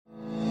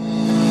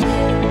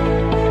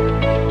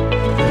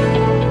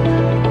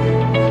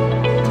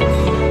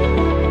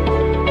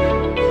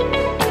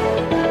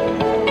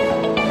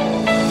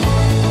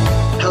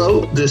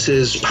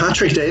This is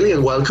Patrick Daly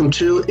and welcome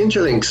to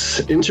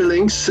Interlinks.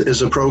 Interlinks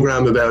is a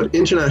program about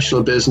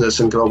international business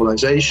and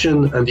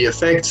globalization and the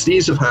effects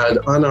these have had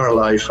on our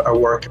life, our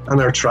work and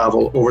our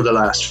travel over the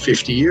last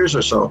 50 years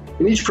or so.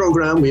 In each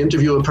program, we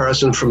interview a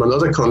person from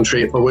another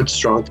country or with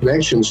strong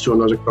connections to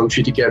another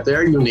country to get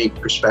their unique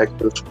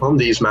perspective on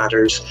these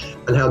matters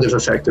and how they've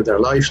affected their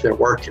life, their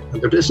work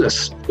and their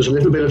business. There's a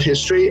little bit of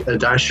history, a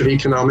dash of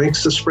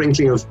economics, a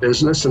sprinkling of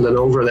business and an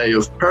overlay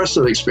of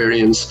personal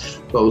experience,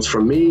 both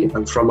from me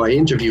and from my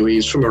interviewees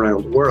from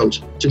around the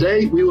world.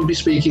 Today, we will be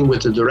speaking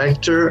with the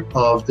director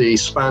of the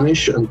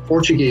Spanish and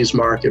Portuguese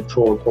market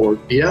for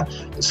Bord Bia,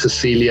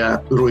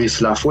 Cecilia Ruiz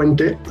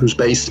Lafuente, who's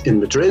based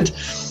in Madrid.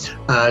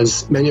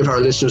 As many of our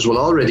listeners will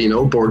already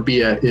know, Bord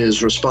Bia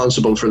is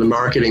responsible for the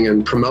marketing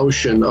and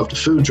promotion of the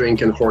food,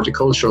 drink and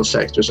horticultural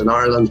sectors in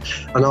Ireland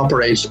and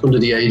operates under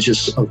the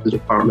aegis of the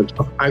Department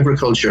of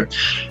Agriculture.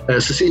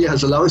 Cecilia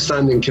has a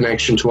long-standing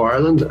connection to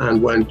Ireland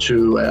and went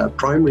to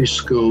primary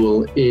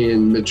school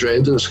in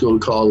Madrid in a school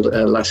called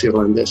Las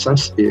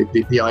Irlandesas,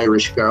 the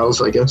Irish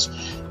girls, I guess.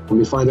 And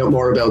we'll find out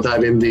more about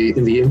that in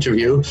the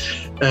interview.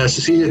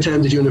 Cecilia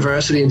attended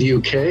university in the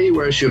UK,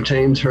 where she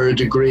obtained her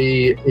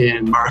degree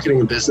in marketing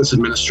and business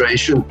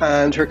administration.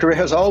 And her career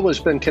has always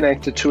been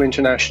connected to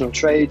international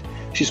trade.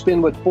 She's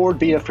been with Bord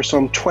Bia for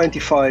some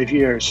 25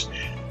 years.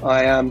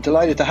 I am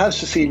delighted to have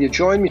Cecilia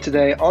join me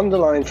today on the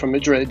line from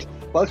Madrid.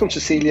 Welcome,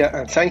 Cecilia,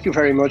 and thank you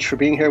very much for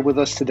being here with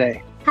us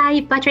today.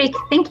 Hi, Patrick.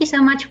 Thank you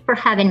so much for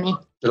having me.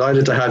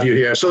 Delighted to have you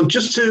here. So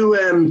just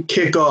to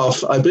kick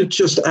off, I would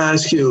just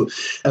ask you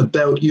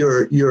about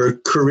your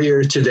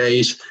career to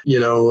date, you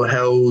know,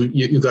 how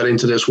you got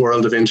into this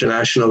world of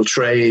international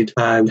trade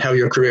and how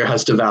your career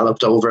has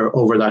developed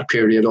over that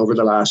period, over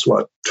the last,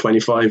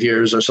 25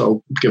 years or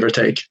so, give or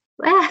take.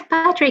 Well,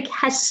 Patrick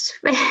has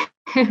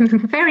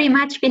very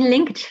much been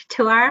linked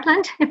to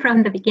Ireland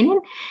from the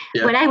beginning.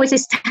 Yeah. When I was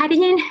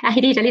studying, I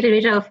did a little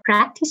bit of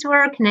practice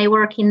work and I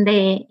work in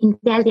the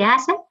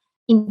Aldeasa,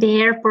 in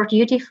the airport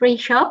duty-free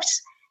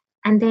shops.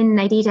 And then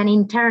I did an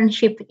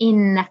internship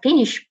in a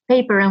Finnish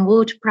paper and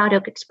wood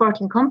product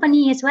exporting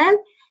company as well.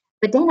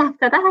 But then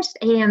after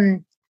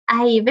that,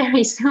 I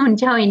very soon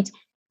joined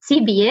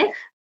CBF.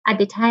 At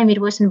the time,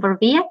 it was in Bord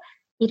Bia.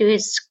 It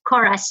was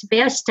Coras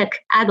Beostok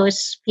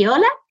Agos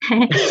Piola.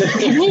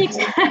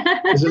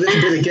 There's a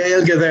little bit of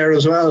Gaeilge there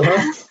as well,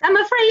 huh? I'm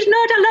afraid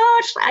not a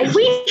lot. I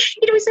wish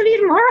it was a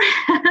bit more.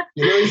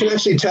 You can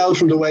actually tell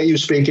from the way you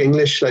speak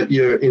English that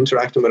you're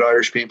interacting with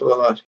Irish people a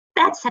lot.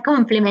 That's a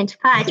compliment,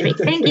 Patrick.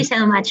 Thank you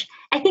so much.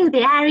 I think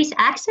the Irish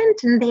accent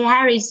and the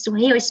Irish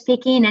way of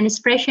speaking and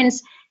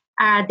expressions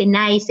are the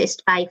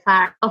nicest by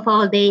far of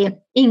all the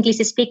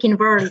English-speaking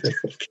world.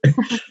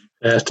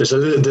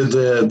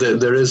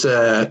 There is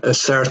a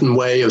certain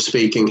way of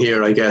speaking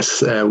here, I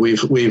guess.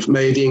 We've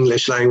made the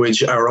English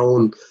language our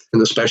own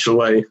in a special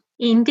way.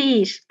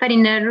 Indeed, but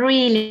in a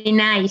really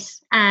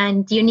nice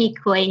and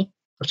unique way.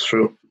 That's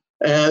true.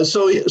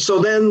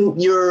 So then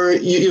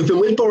you've been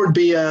with Bord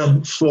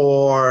Bia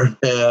for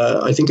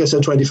I think I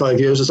said 25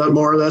 years. Is that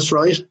more or less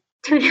right?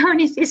 To be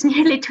honest, it's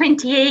nearly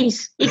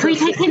 28 if we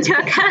take into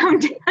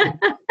account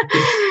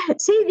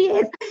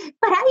CBF.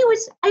 But I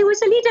was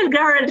a little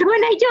girl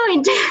when I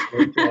joined.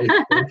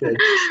 Okay.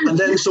 And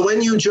then, so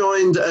when you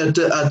joined at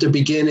the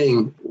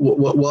beginning,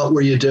 what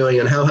were you doing,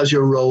 and how has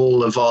your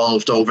role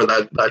evolved over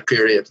that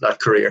period,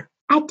 that career?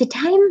 At the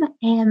time,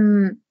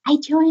 I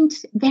joined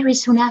very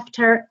soon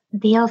after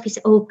the office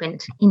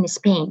opened in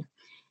Spain.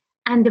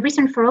 And the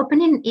reason for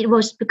opening it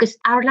was because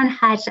Ireland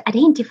had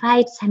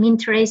identified some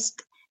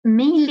interest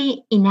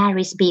mainly in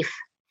Irish beef.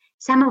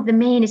 Some of the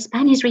main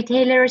Spanish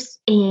retailers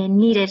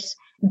needed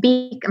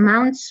big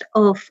amounts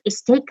of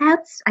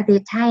steakouts. At the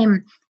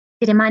time,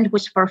 the demand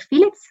was for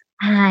fillets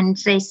and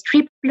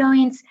strip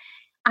loins,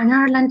 and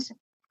Ireland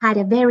had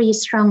a very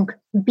strong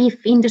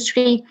beef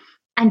industry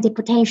and the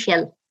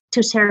potential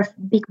to serve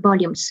big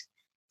volumes.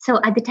 So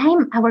at the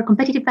time, our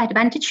competitive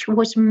advantage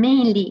was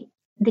mainly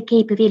the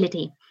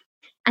capability.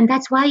 And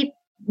that's why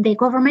the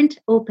government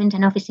opened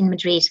an office in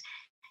Madrid.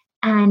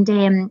 And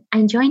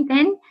I joined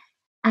then,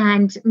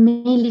 and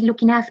mainly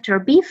looking after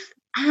beef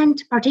and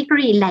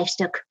particularly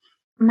livestock.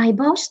 My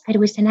boss, that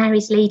was an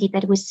Irish lady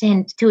that was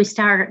sent to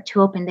start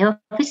to open the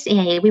office.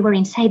 We were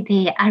inside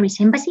the Irish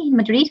embassy in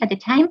Madrid at the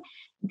time.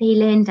 They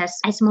lent us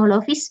a small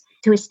office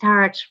to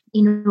start,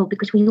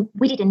 because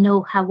we didn't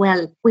know how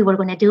well we were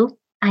going to do,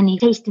 and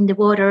tasting the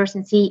waters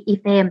and see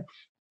if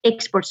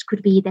exports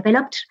could be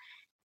developed.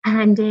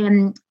 And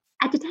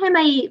at the time,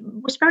 I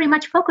was very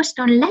much focused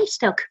on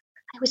livestock.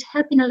 I was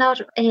helping a lot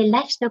of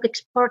livestock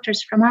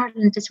exporters from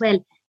Ireland as well,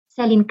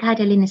 selling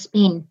cattle in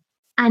Spain.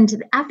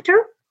 And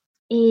after,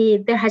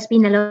 there has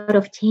been a lot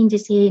of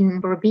changes in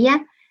Bord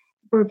Bia.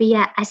 Bord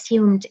Bia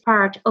assumed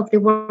part of the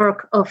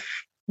work of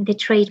the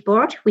Trade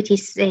Board, which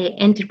is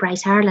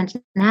Enterprise Ireland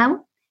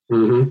now.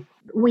 Mm-hmm.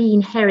 We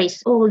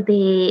inherit all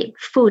the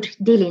food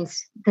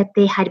dealings that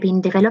they had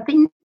been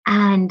developing,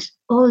 and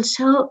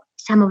also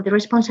some of the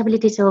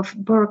responsibilities of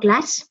Bord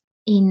Glass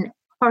in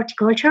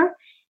horticulture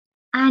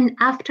and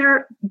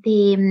after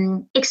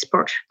the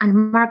export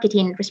and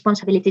marketing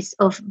responsibilities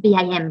of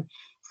BIM.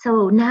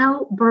 So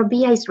now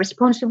Borbia is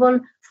responsible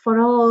for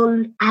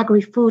all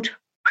agri-food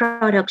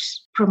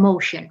products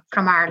promotion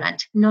from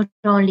Ireland, not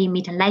only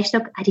meat and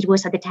livestock, as it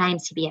was at the time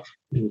CBF.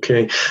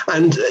 Okay,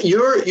 and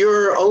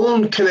your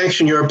own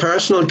connection, your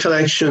personal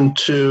connection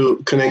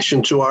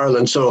to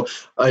Ireland. So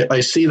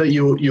I see that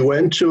you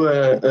went to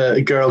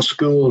a girls'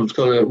 school,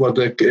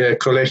 the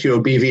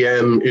Colegio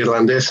BVM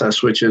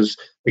Irlandesas, which is,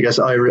 I guess,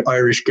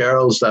 Irish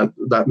girls.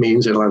 That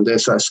means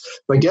Irlandesas.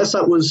 I guess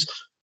that was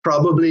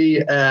probably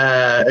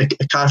a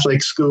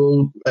Catholic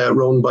school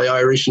run by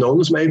Irish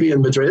nuns, maybe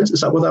in Madrid.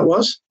 Is that what that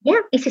was?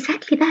 Yeah, it's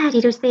exactly that.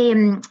 It was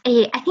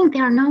I think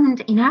they are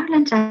known in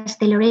Ireland as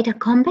the Loreto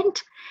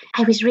Convent.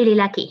 I was really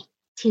lucky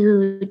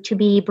to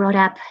be brought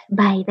up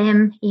by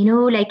them.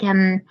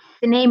 The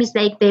name is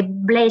like the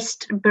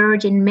Blessed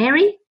Virgin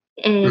Mary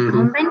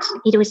Convent.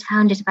 It was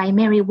founded by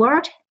Mary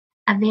Ward,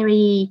 a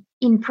very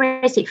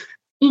impressive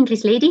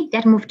English lady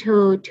that moved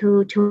to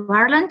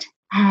Ireland,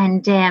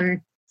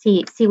 and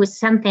she was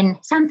something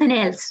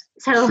else.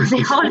 So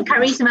the whole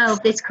charisma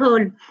of the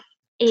school,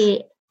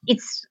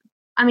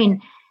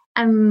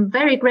 I'm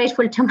very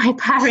grateful to my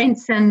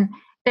parents and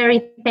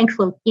very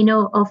thankful,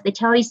 of the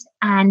choice,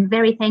 and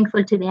very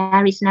thankful to the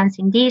Irish nuns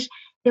indeed.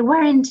 There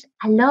weren't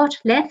a lot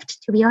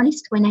left, to be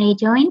honest, when I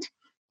joined.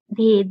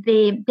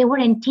 They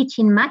weren't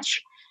teaching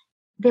much.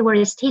 They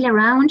were still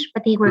around,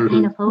 but they were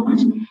kind of old.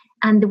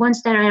 And the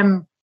ones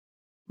that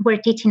were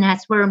teaching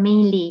us were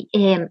mainly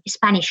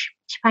Spanish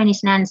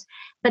nuns.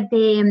 But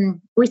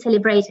we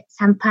celebrate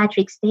St.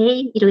 Patrick's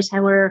Day. It was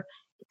our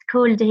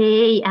school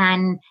day,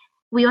 and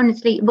we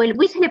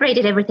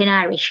celebrated everything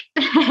Irish.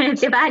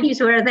 The values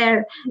were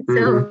there.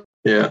 So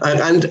yeah,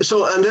 and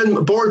then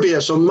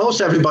Borbia. So most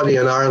everybody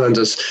in Ireland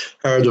has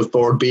heard of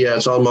Borbia.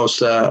 It's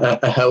almost a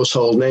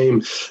household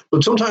name,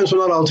 but sometimes we're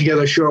not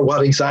altogether sure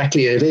what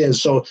exactly it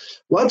is. So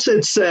what's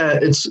its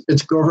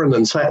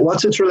governance?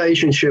 What's its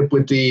relationship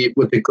with the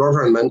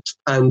government,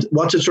 and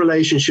what's its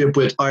relationship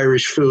with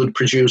Irish food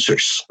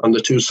producers on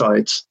the two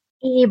sides?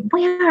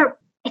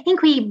 I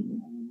think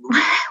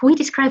we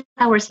describe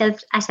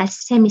ourselves as a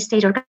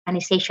semi-state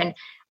organization.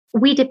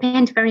 We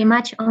depend very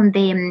much on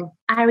the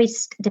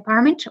Irish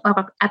Department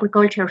of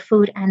Agriculture,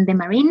 Food and the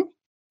Marine.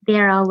 They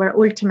are our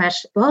ultimate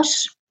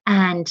boss,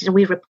 and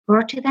we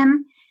report to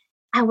them.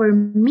 Our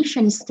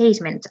mission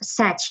statement, as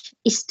such,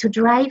 is to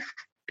drive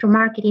through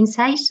market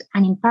insights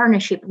and in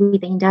partnership with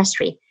the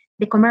industry,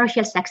 the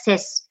commercial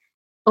success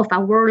of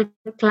a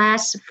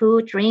world-class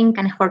food, drink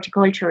and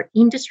horticulture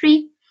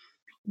industry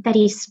that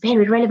is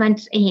very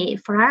relevant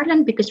for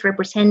Ireland because it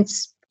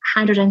represents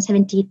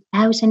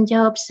 170,000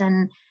 jobs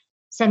and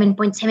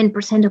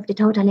 7.7% of the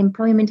total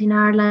employment in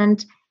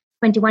Ireland,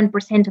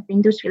 21% of the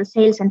industrial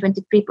sales and 23%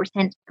 of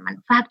the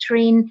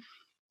manufacturing.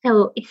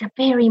 So it's a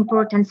very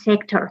important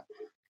sector.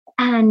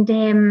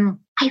 And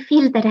I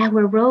feel that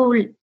our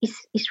role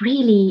is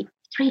really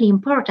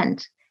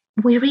important.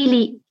 We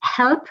really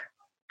help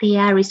the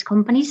Irish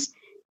companies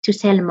to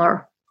sell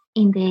more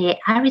in the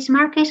Irish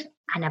market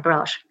and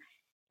abroad.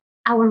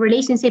 Our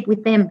relationship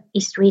with them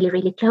is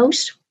really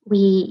close.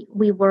 We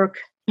work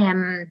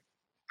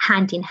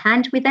hand in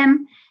hand with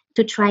them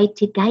to try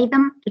to guide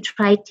them, to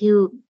try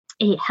to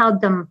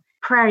help them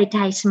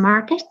prioritize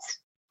markets,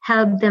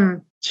 help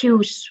them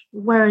choose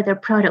where their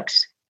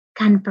products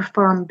can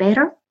perform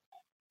better.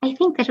 I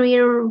think that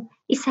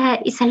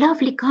it's a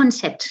lovely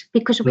concept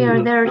because we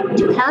are there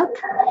to help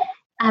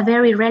a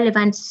very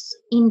relevant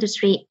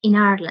industry in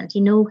Ireland,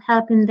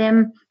 helping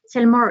them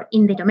sell more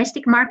in the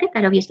domestic market.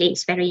 That obviously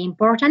is very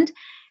important.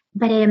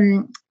 But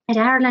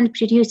Ireland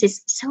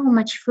produces so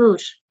much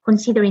food,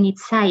 considering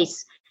its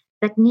size,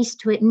 that needs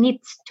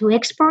to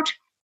export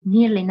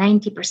nearly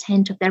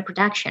 90% of their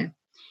production.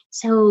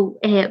 So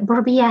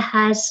Borbia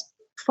has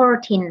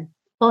 14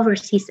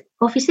 overseas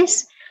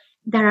offices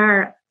that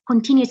are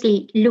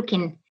continuously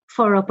looking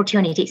for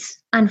opportunities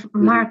and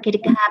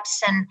market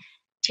gaps and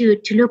to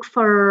look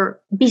for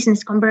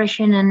business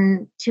conversion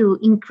and to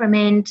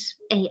increment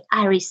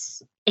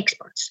Irish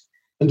exports.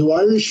 And do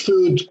Irish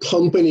food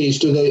companies,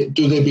 do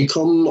they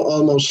become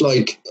almost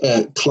like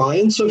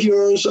clients of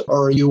yours,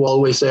 or are you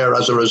always there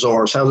as a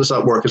resource? How does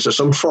that work? Is there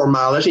some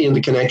formality in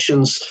the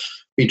connections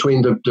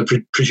between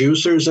the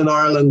producers in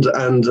Ireland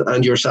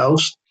and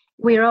yourselves?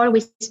 We're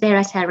always there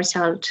as a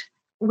result.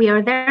 We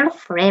are there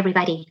for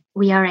everybody.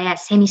 We are a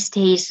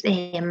semi-state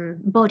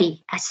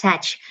body as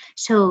such.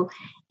 So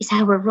it's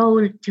our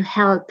role to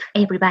help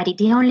everybody.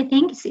 The only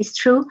thing is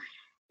true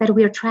that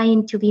we are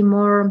trying to be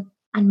more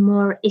and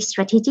more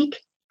strategic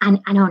and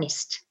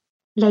honest.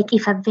 Like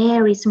if a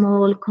very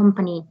small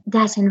company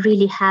doesn't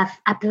really have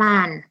a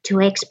plan to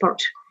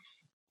export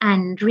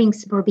and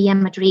rings Borbia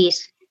Madrid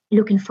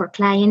looking for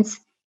clients,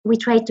 we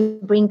try to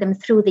bring them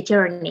through the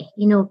journey,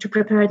 to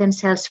prepare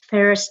themselves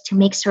first, to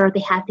make sure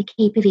they have the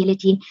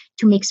capability,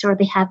 to make sure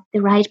they have the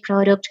right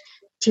product,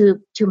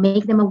 to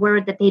make them aware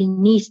that they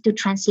need to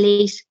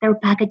translate their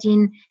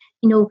packaging.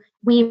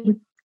 We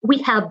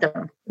help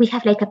them. We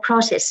have like a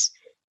process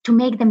to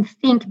make them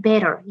think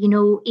better.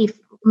 If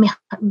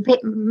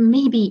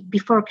maybe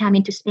before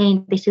coming to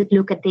Spain, they should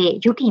look at the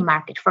UK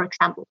market, for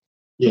example,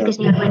 because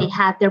they already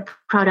have their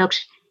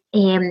products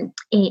in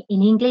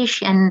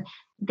English, and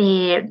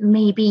there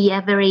may be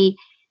a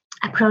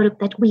product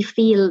that we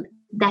feel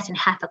doesn't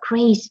have a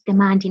great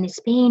demand in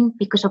Spain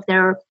because of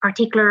their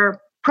particular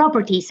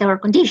properties or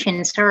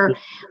conditions, or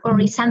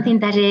it's something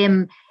that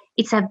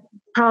it's a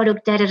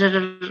product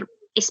that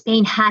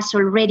Spain has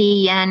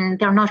already and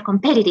they're not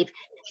competitive.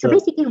 So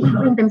basically we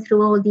bring them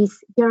through all this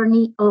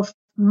journey of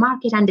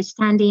market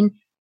understanding,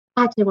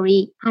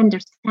 category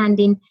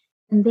understanding,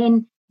 and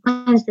then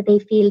once that they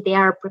feel they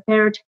are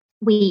prepared,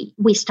 we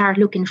start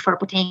looking for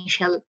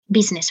potential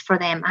business for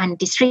them and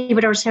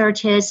distributor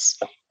searches,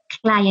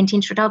 client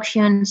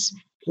introductions.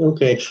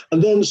 Okay.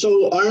 And then,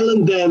 so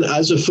Ireland then,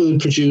 as a food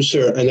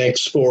producer and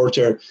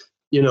exporter,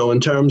 in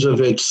terms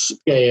of its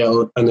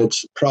scale and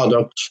its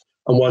product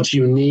and what's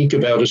unique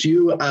about it,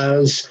 you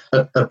as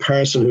a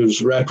person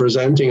who's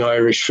representing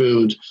Irish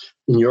food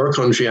in your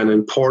country and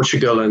in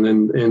Portugal and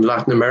in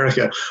Latin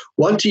America,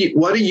 what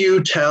are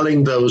you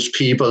telling those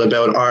people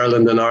about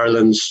Ireland and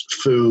Ireland's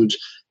food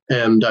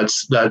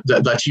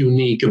that's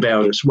unique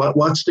about it?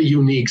 What's the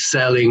unique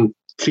selling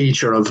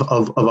feature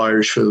of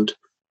Irish food?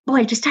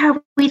 Well, to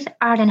start with,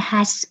 Ireland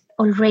has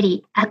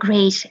already a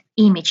great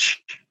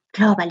image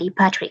globally,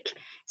 Patrick.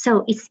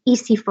 So it's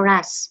easy for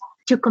us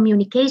to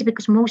communicate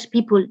because most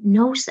people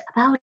knows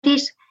about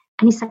it,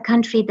 and it's a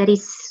country that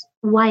is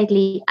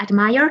widely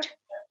admired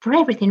for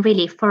everything,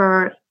 really,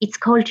 for its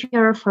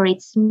culture, for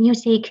its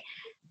music,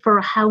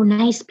 for how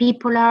nice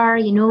people are,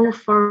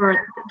 for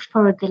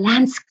the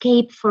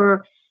landscape,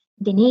 for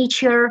the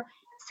nature.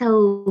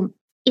 So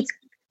it's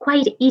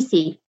quite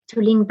easy to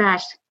link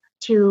that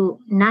to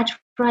natural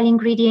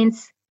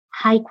ingredients,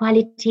 high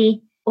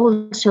quality,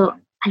 also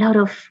a lot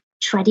of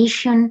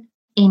tradition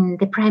in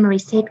the primary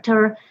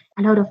sector,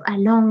 a lot of a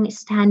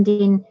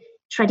long-standing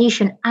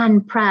tradition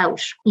and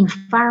proud in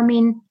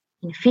farming,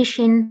 in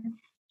fishing,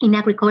 in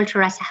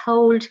agriculture as a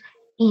whole,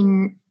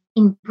 in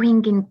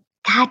bringing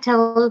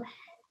cattle.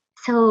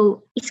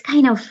 So it's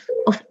kind of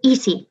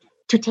easy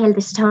to tell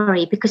the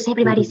story because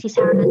everybody sees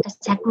Ireland as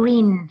a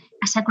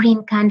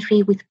green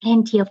country with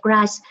plenty of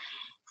grass.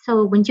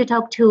 So when you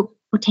talk to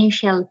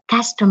potential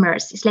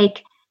customers, it's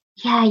like,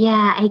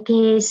 I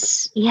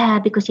guess,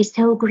 because it's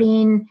so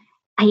green,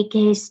 I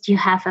guess you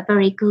have a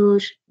very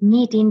good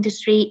meat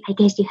industry, I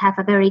guess you have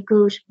a very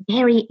good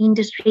dairy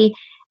industry,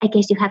 I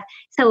guess you have,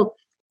 so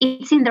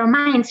it's in their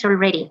minds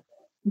already.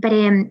 But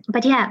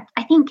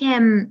I think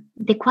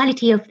the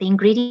quality of the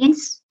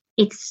ingredients,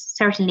 it's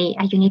certainly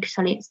a unique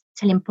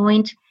selling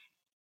point.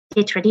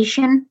 The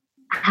tradition,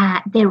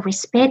 the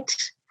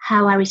respect,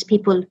 how Irish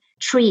people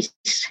treat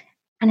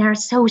and are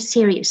so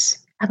serious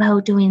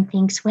about doing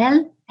things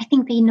well. I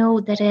think they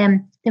know that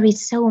there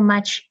is so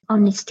much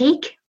on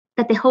stake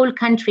that the whole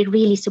country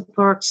really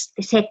supports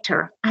the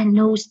sector and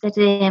knows that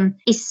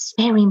it's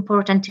very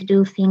important to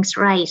do things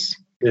right.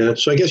 Yeah,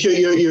 so I guess you're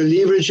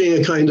leveraging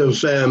a kind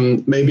of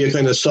maybe a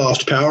kind of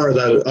soft power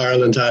that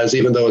Ireland has,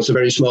 even though it's a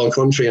very small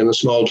country and a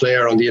small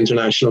player on the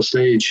international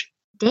stage.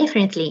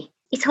 Definitely.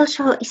 It's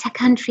a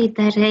country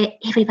that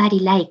everybody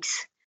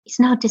likes. It's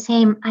not the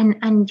same,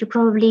 and you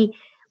probably,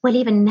 well,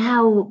 even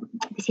now,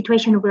 the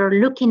situation we're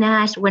looking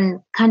at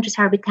when countries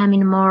are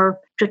becoming more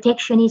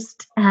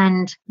protectionist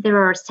and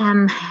there are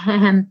some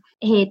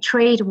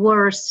trade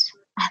wars,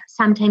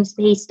 sometimes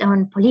based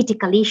on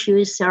political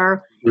issues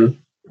or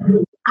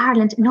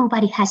Ireland,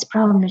 nobody has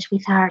problems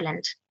with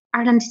Ireland.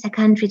 Ireland is a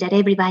country that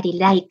everybody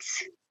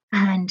likes,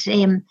 and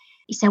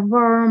it's a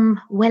warm,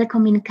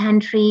 welcoming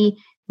country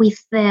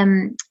with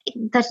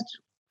that.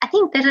 I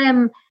think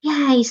that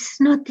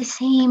it's not the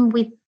same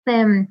with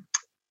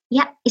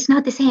it's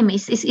not the same.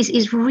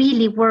 It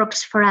really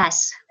works for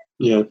us.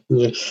 Yeah.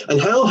 And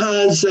how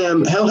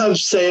have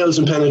sales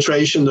and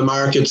penetration the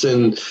markets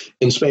in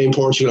Spain,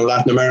 Portugal, and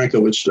Latin America,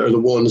 which are the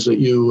ones that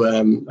you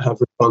have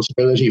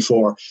responsibility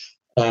for?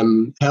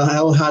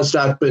 How has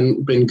that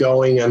been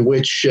going, and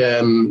which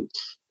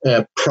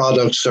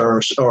products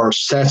or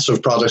sets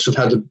of products have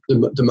had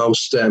the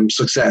most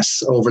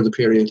success over the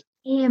period?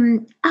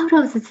 Out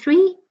of the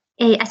three,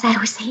 as I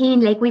was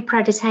saying, like we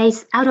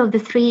prioritize out of the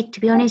three, to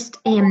be honest,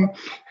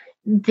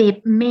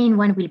 the main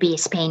one will be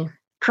Spain,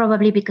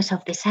 probably because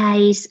of the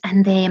size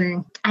and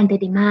the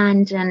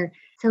demand. And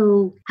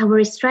so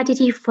our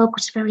strategy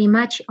focused very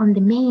much on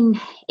the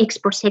main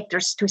export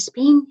sectors to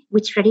Spain,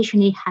 which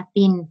traditionally have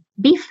been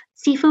beef,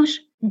 seafood,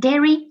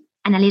 dairy,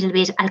 and a little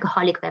bit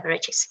alcoholic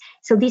beverages.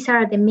 So these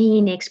are the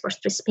main exports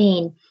to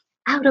Spain.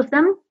 Out of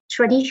them,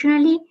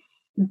 traditionally,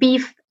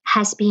 beef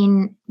has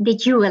been the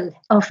jewel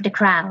of the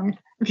crown,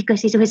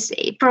 because it was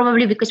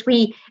probably because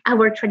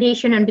our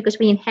tradition and because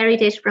we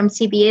inherited from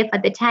CBF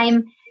at the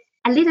time,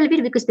 a little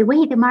bit because the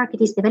way the market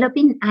is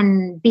developing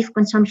and beef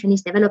consumption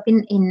is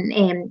developing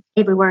in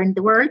everywhere in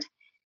the world.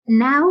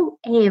 Now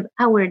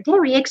our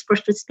dairy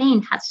exports to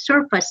Spain has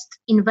surpassed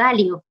in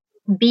value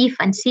beef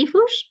and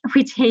seafood,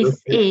 which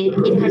is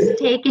it has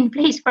taken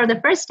place for the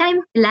first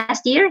time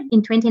last year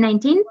in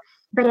 2019.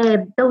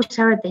 But those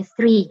are the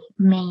three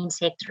main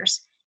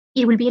sectors.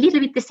 it will be a little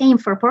bit the same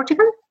for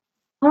Portugal.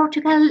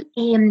 Portugal,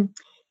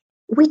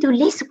 we do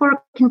less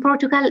work in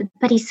Portugal,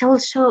 but it's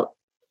also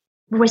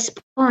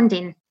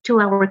responding to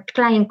our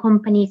client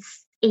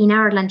companies in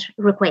Ireland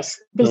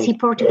requests. They see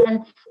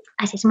Portugal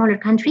as a smaller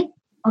country.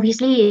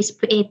 Obviously,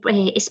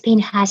 Spain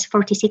has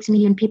 46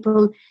 million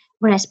people,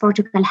 whereas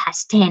Portugal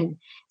has 10.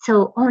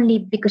 So only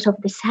because of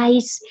the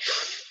size,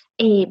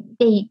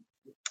 they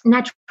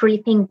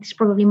naturally think there's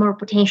probably more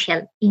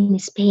potential in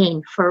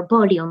Spain for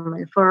volume,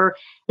 and for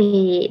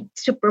the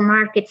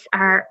supermarkets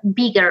are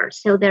bigger,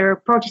 so their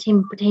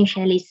purchasing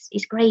potential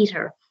is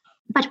greater.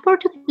 But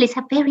Portugal is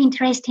a very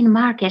interesting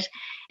market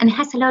and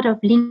has a lot of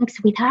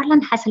links with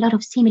Ireland, has a lot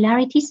of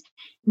similarities,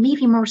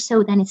 maybe more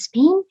so than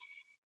Spain,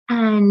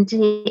 and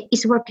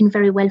is working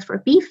very well for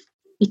beef.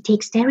 It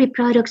takes dairy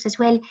products as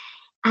well,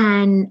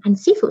 and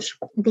seafood.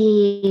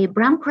 The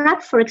brown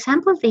crab, for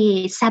example,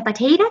 the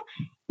sapateira,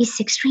 is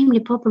extremely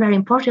popular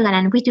in Portugal,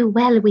 and we do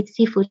well with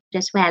seafood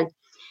as well.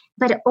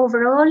 But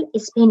overall,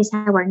 Spain is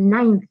our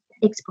 9th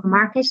export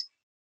market,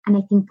 and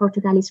I think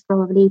Portugal is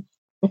probably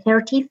the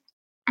 30th.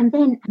 And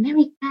then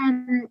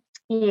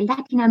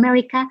Latin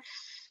America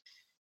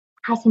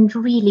hasn't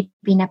really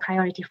been a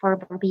priority for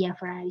Borbia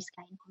for Irish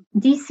client.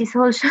 This is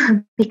also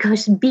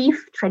because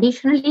beef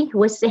traditionally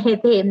was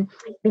the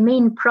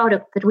main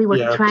product that we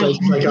were trying.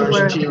 Like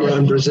Argentina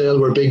and Brazil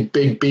were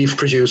big beef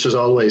producers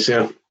always,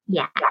 yeah.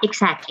 Yeah,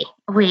 exactly.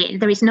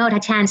 There is not a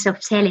chance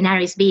of selling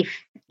Irish beef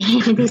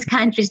in these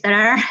countries that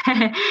are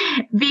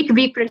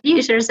big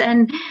producers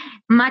and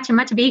much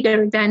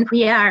bigger than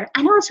we are.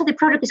 And also the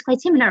product is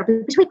quite similar,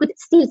 because we could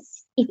still,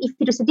 if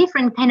it was a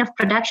different kind of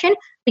production,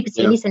 we could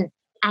say, listen,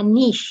 a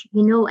niche, a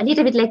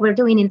little bit like we're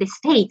doing in the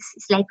States.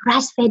 It's like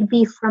grass-fed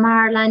beef from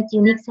Ireland,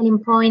 unique selling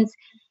points.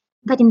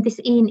 But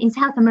in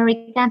South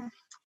America,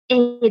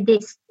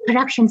 this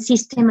production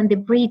system and the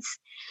breeds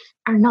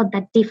are not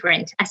that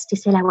different as to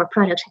sell our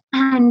product.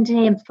 And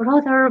for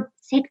other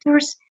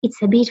sectors, it's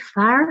a bit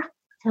far.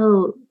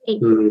 So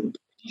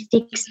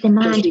logistics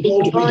demand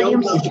big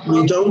volumes.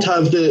 We don't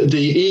have the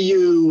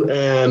EU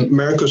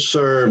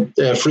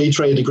Mercosur free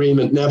trade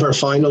agreement never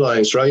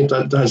finalized, right?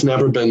 That has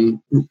never been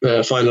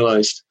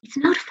finalized. It's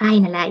not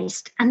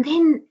finalized. And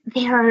then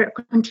there are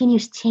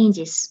continuous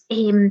changes.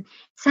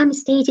 Some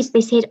stages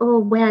they said,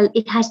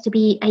 it has to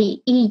be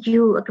a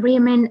EU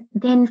agreement.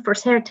 Then for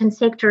certain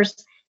sectors,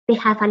 they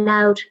have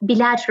allowed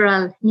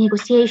bilateral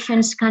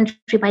negotiations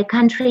country by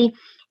country.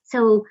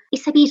 So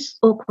it's a bit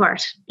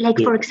awkward. Like,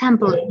 for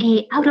example,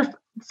 out of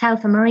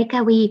South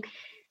America,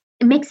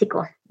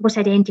 Mexico was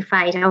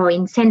identified, or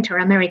in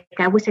Central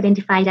America was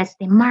identified as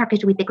the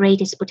market with the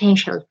greatest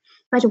potential.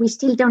 But we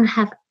still don't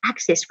have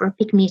access for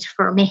pig meat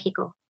for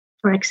Mexico,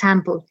 for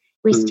example.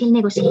 We're still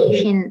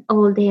negotiating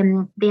all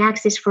the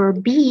access for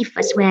beef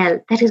as well.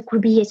 That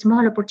could be a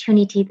small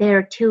opportunity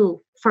there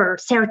too for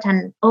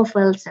certain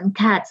offals and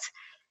cuts.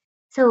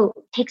 So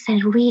it takes a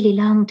really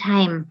long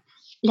time.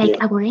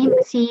 Like our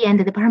embassy and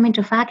the Department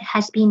of Ag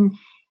has been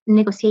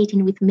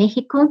negotiating with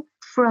Mexico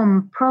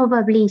from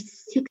probably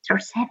 6 or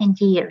 7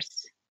 years.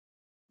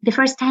 The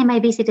first time I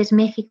visited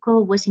Mexico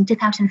was in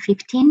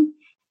 2015,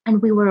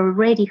 and we were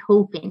already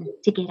hoping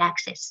to get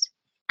access.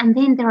 And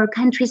then there are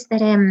countries that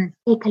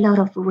take a lot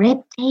of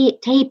red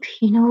tape,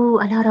 a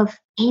lot of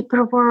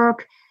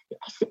paperwork.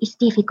 It's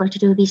difficult to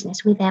do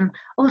business with them.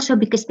 Also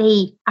because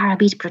they are a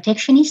bit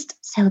protectionist,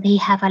 so they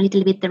have a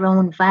little bit their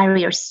own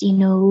barriers,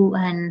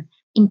 and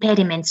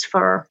impediments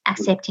for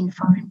accepting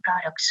foreign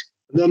products.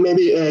 Then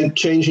maybe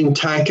changing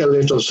tack a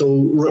little.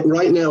 So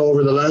right now,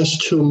 over the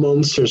last 2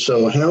 months or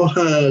so, how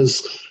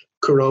has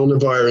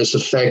coronavirus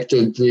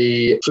affected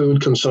the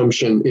food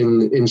consumption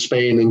in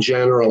Spain in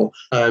general,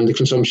 and the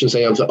consumption,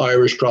 say, of the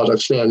Irish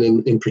products then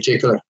in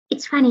particular?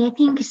 It's funny. I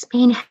think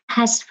Spain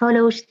has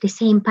followed the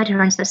same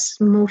patterns as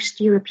most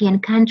European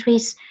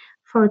countries.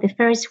 For the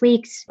first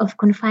weeks of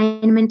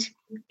confinement,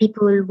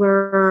 people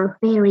were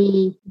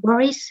very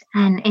worried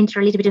and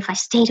entered a little bit of a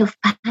state of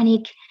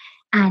panic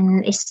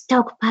and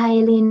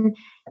stockpiling,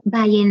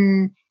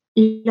 buying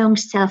long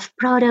shelf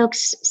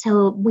products.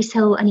 So we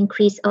saw an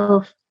increase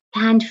of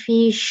canned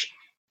fish,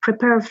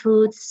 prepared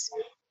foods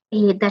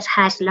that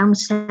has long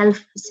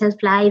shelf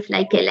life,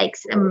 like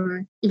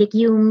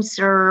legumes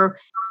or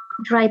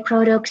dry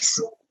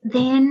products.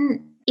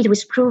 Then it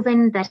was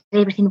proven that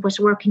everything was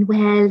working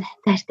well,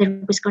 that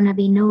there was going to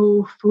be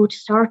no food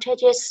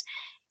shortages.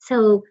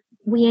 So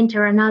we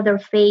enter another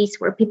phase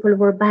where people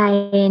were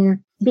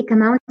buying big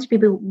amounts.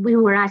 We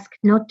were asked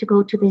not to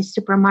go to the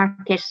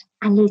supermarket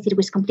unless it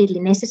was completely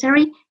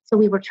necessary. So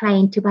we were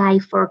trying to buy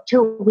for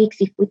 2 weeks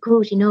if we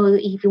could,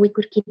 if we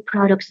could keep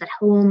products at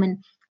home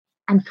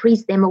and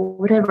freeze them or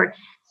whatever.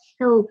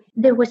 So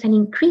there was an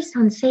increase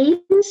on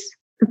sales,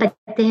 but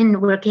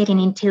then we're getting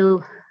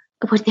into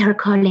what they're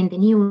calling the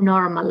new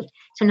normal.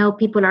 So now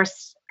people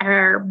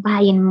are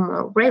buying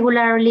more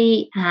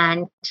regularly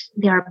and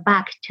they are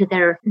back to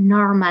their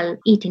normal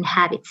eating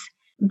habits.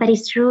 But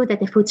it's true that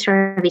the food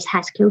service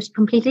has closed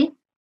completely.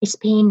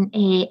 Spain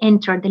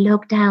entered the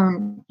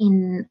lockdown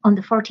on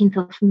the 14th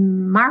of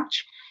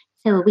March.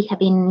 So we have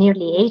been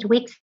nearly 8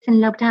 weeks in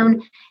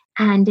lockdown.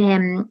 and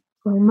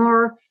or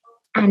more,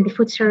 and the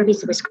food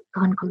service was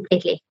gone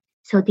completely.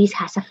 So this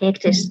has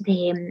affected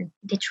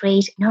the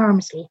trade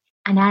enormously,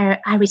 and our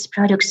Irish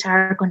products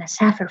are going to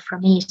suffer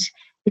from it,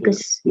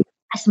 because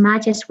as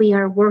much as we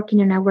are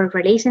working on our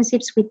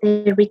relationships with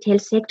the retail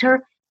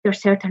sector, there are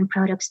certain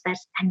products that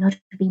cannot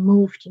be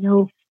moved.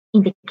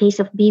 In the case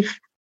of beef,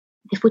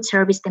 the food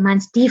service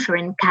demands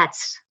different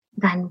cuts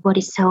than what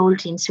is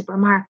sold in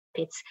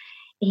supermarkets.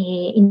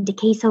 In the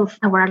case of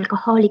our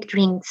alcoholic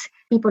drinks,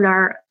 people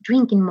are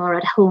drinking more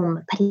at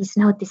home, but it's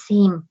not the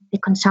same, the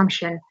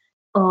consumption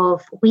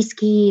of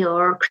whiskey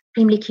or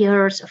cream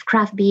liqueurs, of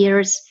craft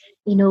beers,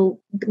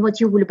 what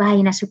you will buy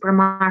in a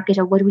supermarket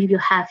or what will you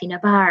have in a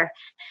bar.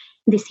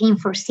 The same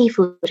for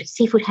seafood.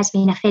 Seafood has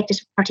been affected,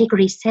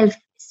 particularly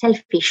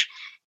selfish,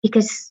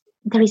 because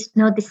there is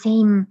not the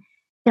same.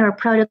 There are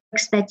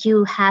products that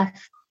you have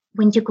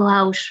when you go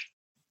out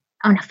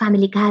on a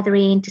family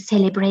gathering to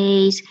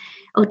celebrate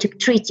or to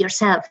treat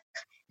yourself.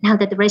 Now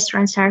that the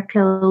restaurants are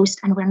closed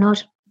and we're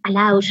not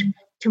allowed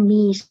to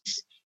meet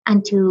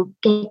and to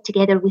get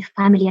together with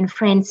family and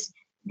friends,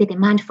 the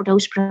demand for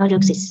those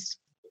products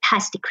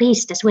has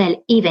decreased as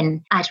well,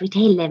 even at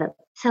retail level.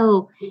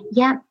 So,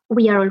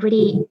 we are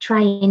already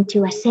trying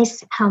to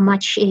assess how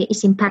much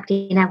is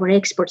impacting our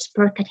exports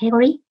per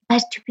category.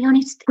 But to be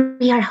honest,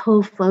 we are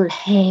hopeful,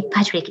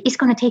 Patrick. It's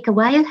going to take a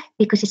while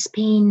because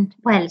Spain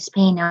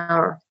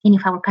or any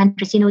of our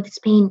countries, that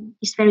Spain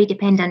is very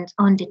dependent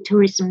on the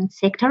tourism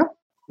sector.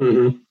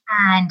 Mm-hmm.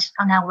 And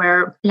on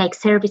our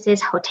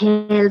services,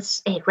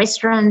 hotels,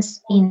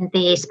 restaurants in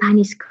the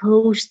Spanish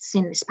coasts,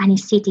 in the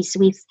Spanish cities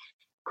with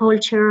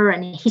culture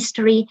and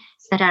history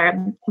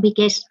we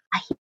get a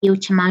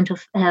huge amount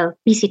of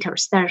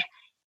visitors that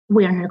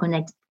we are not going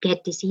to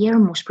get this year,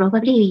 most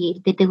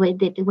probably,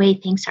 the way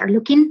things are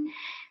looking.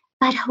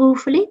 But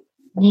hopefully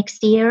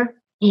next year,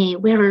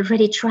 we're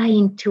already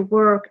trying to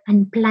work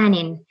and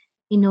planning,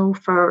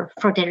 for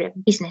the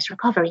business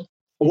recovery.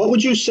 What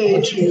would you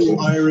say to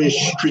Irish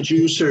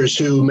producers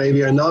who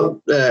maybe are not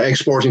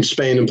exporting to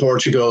Spain and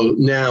Portugal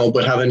now,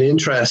 but have an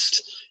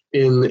interest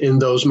in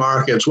those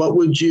markets? What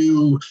would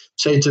you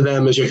say to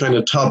them as your kind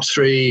of top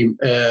three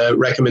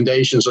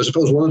recommendations? I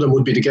suppose one of them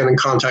would be to get in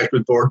contact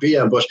with Bord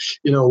Bia, but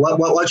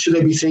what should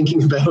they be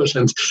thinking about,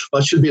 and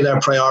what should be their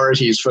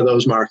priorities for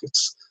those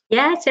markets?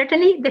 Yeah,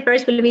 certainly. The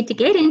first will be to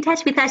get in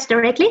touch with us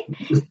directly.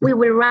 We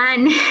will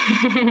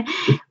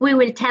we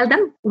will tell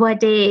them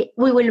we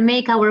will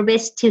make our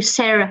best to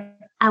share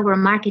our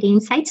market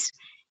insights.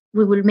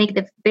 We will make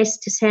the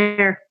best to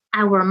share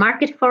our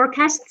market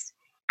forecasts,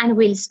 and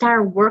we'll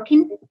start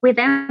working with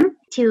them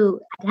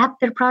to adapt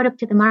their product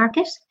to the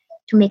market,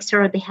 to make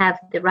sure they have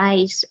the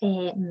right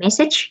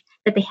message,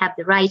 that they have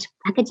the right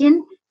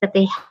packaging, that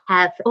they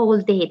have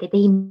that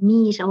they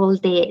meet all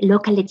the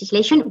local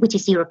legislation, which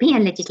is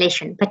European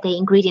legislation, but the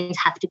ingredients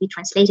have to be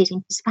translated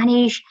into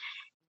Spanish.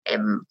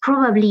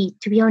 Probably,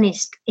 to be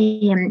honest,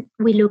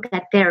 we look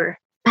at their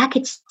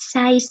package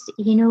size,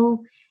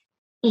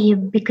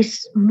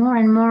 because more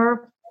and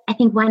more, I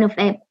think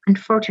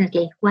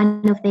unfortunately,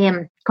 one of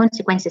the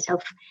consequences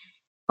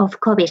of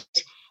COVID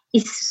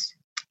is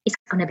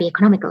going to be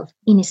economical.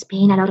 In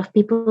Spain, a lot of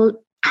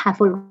people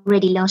have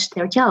already lost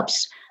their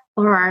jobs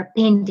or are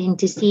pending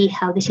to see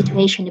how the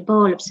situation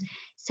evolves.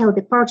 So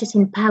the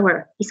purchasing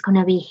power is going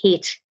to be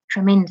hit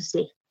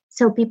tremendously.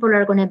 So people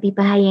are going to be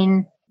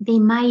buying. They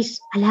might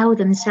allow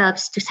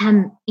themselves to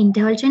some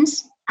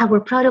indulgence. Our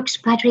products,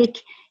 Patrick,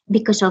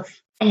 because of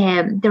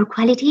their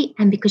quality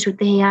and because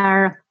they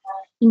are,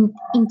 in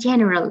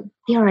general,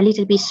 they are a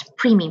little bit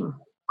premium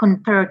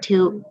compared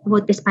to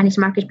what the Spanish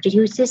market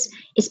produces.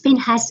 Spain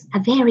has a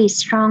very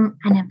strong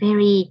and a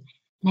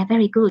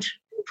very good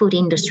food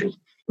industry.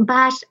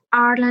 But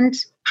Ireland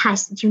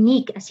has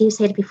as you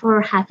said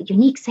before, have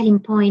unique selling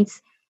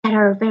points that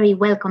are very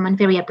welcome and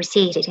very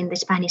appreciated in the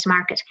Spanish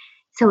market.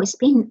 So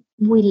Spain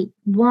will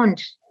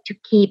want to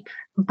keep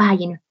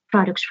buying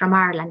products from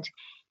Ireland,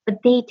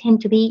 but they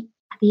tend to be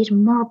a bit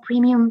more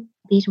premium,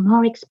 a bit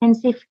more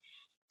expensive.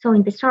 So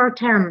in the short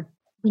term,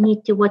 we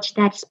need to watch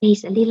that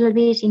space a little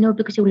bit,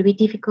 because it will be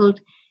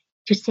difficult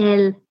to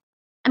sell.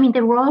 I mean,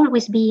 there will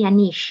always be a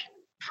niche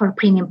for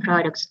premium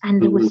products,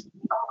 and there will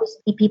always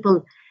be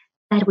people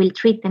that will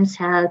treat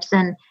themselves,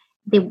 and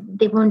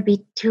they won't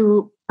be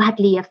too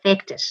badly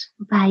affected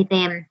by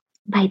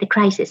the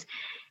crisis.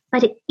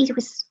 But it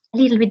was a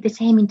little bit the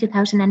same in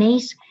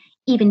 2008.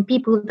 Even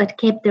people that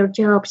kept their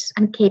jobs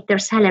and kept their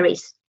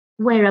salaries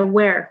were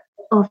aware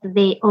of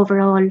the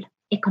overall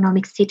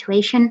economic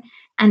situation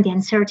and the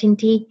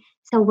uncertainty.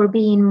 So we're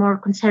being more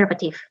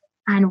conservative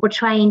and we're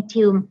trying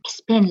to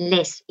spend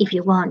less, if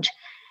you want.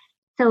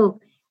 So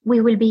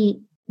we will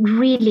be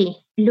really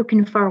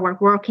looking forward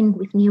working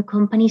with new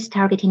companies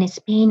targeting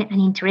Spain and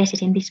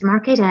interested in this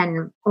market,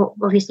 and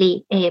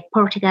obviously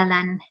Portugal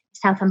and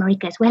South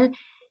America as well.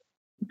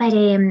 But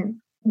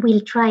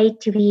we'll try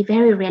to be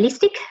very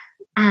realistic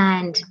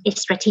and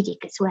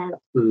strategic as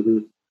well. Mm-hmm.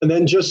 And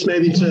then just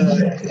maybe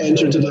to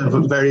enter to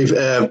the very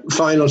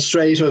final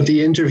straight of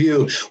the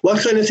interview,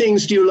 what kind of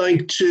things do you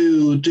like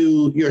to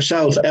do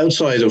yourself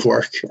outside of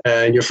work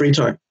in your free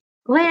time?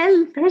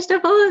 Well, first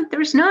of all,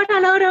 there's not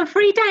a lot of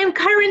free time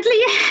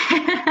currently.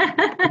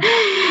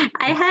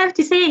 I have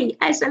to say,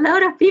 as a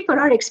lot of people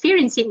are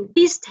experiencing,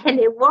 this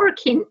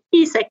teleworking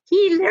is a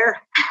killer.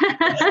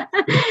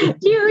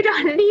 You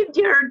don't leave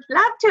your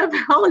laptop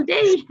all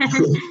day.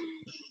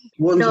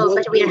 One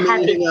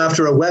meeting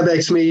after a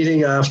WebEx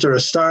meeting, after a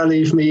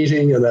Starleaf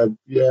meeting, and a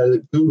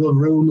Google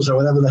Rooms or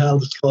whatever the hell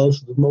it's called.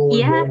 More.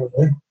 Yeah.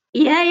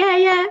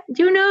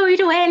 You know it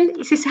well.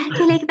 It's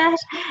exactly like that.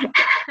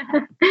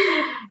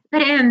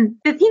 But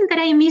the thing that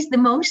I miss the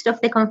most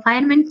of the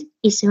confinement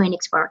is doing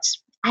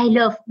sports. I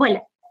love, one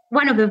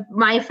of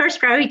my first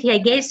priority, I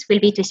guess, will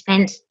be to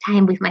spend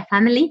time with my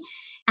family.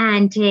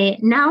 And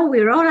now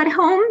we're all at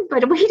home,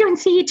 but we don't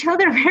see each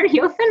other very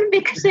often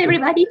because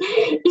everybody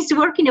is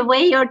working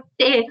away or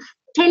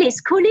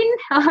teleschooling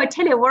or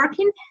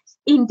teleworking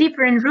in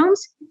different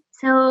rooms.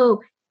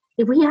 So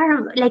we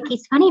are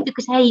it's funny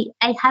because I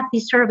have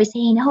this survey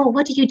saying, oh,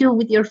 what do you do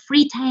with your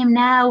free time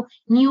now?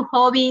 New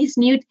hobbies,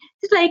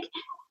 it's like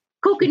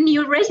cooking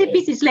new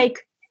recipes. It's like,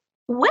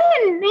 when?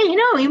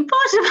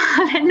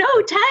 Impossible.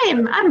 No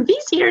time. I'm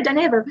busier than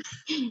ever.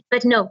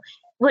 But no.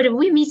 What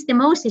we miss the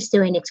most is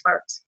doing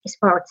sports.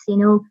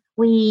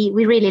 We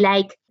really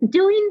like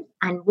doing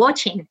and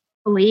watching.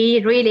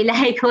 We really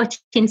like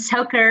watching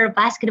soccer,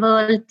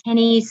 basketball,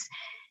 tennis,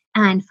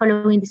 and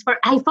following the sport.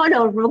 I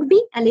follow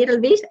rugby a little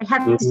bit. I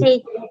have to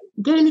say,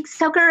 Gaelic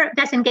soccer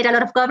doesn't get a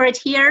lot of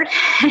coverage here.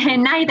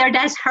 Neither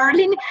does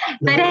hurling.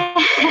 But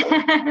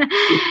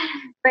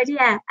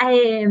yeah,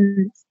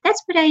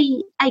 that's what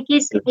I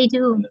guess I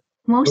do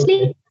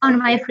mostly on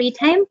my free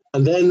time.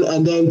 And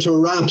then to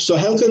wrap, so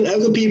how can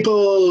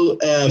people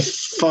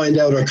find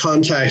out or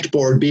contact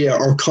Bord Bia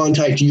or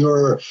contact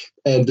your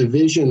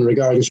division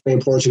regarding Spain,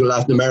 Portugal,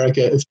 Latin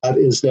America, if that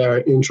is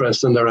their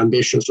interest and their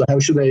ambition? So how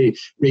should they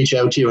reach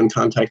out to you and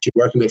contact you?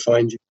 Where can they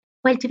find you?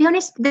 Well, to be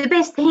honest, the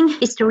best thing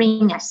is to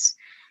ring us.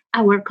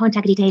 Our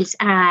contact details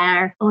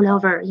are all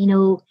over,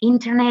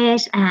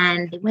 internet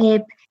and the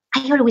web.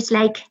 I always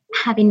like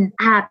having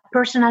a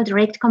personal,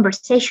 direct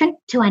conversation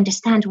to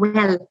understand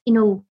well,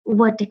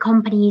 what the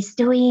company is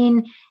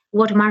doing,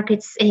 what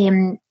markets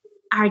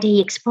are they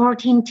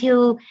exporting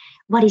to,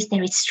 what is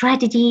their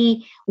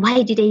strategy,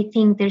 why do they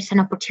think there's an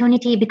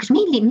opportunity? Because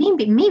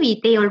maybe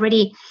they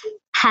already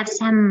have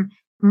some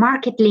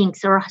market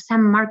links or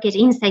some market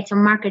insights or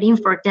market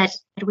info that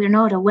we're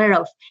not aware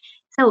of.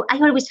 So I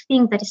always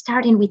think that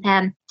starting with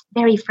a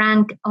very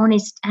frank,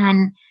 honest,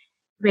 and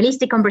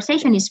realistic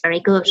conversation is very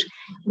good.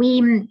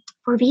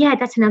 For VIA,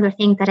 that's another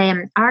thing that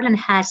Ireland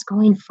has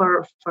going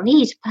for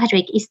it,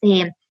 Patrick, is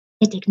the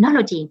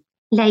technology.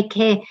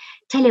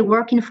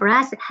 Teleworking for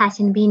us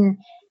hasn't been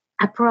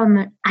a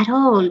problem at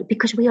all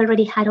because we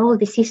already had all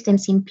the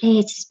systems in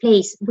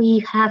place. We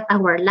have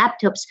our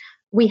laptops.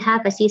 We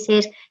have, as you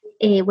said,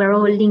 we're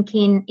all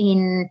linking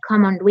in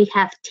common. We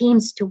have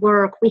Teams to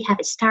work. We have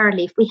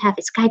Starleaf. We have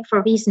Skype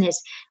for Business.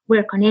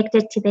 We're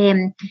connected to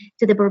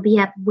the Bord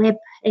Bia web,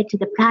 to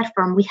the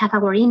platform. We have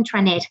our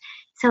intranet.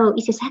 So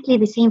it's exactly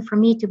the same for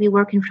me to be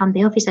working from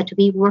the office or to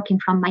be working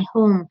from my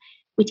home,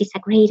 which is a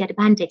great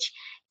advantage.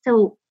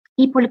 So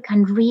people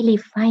can really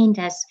find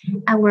us.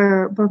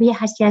 Our Bord Bia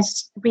has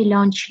just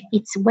relaunched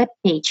its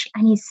webpage,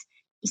 and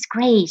it's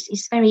great.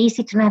 It's very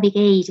easy to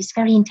navigate. It's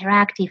very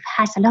interactive.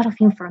 Has a lot of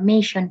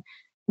information.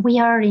 We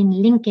are in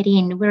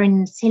LinkedIn. We're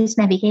in Sales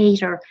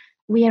Navigator.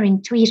 We are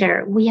in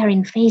Twitter. We are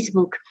in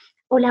Facebook.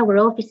 All our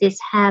offices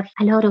have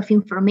a lot of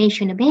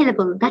information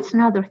available. That's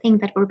another thing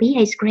that Bord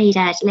Bia is great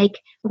at.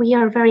 We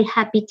are very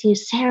happy to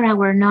share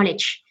our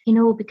knowledge,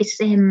 because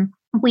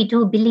we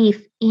do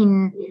believe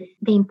in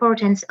the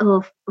importance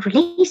of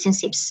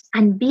relationships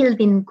and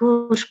building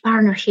good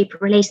partnership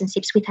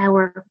relationships with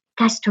our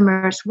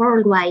customers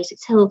worldwide.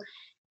 So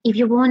if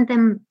you want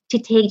them to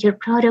take your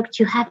product,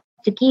 you have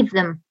to give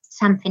them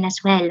something as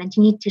well, and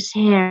you need to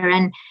share.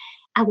 And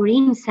our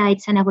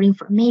insights and our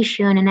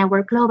information and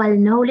our global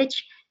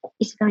knowledge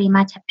is very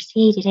much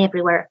appreciated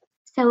everywhere.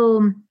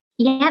 So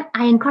yeah,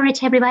 I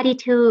encourage everybody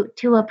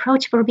to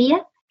approach Bord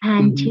Bia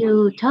and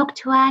to talk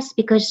to us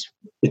because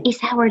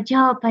it's our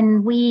job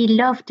and we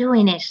love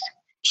doing it.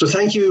 So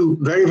thank you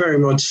very, very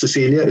much,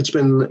 Cecilia. It's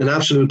been an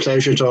absolute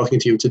pleasure talking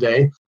to you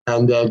today.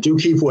 And do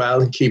keep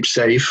well, keep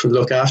safe,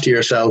 look after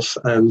yourself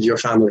and your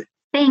family.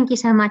 Thank you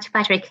so much,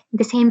 Patrick.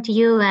 The same to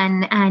you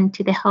and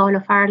to the whole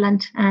of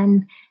Ireland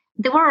and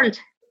the world.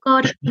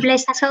 God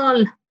bless us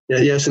all.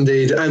 Yes,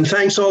 indeed. And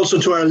thanks also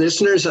to our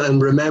listeners. And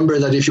remember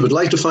that if you would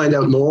like to find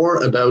out more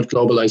about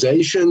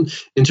globalization,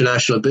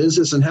 international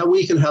business, and how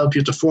we can help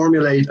you to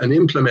formulate and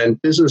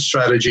implement business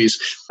strategies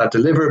that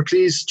deliver,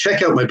 please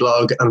check out my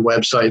blog and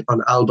website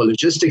on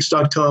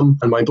albalogistics.com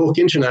and my book,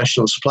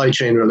 International Supply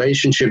Chain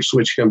Relationships,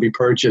 which can be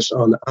purchased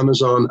on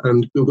Amazon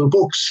and Google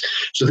Books.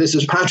 So this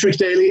is Patrick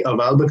Daly of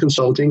Alba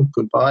Consulting.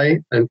 Goodbye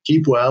and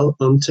keep well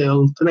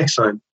until the next time.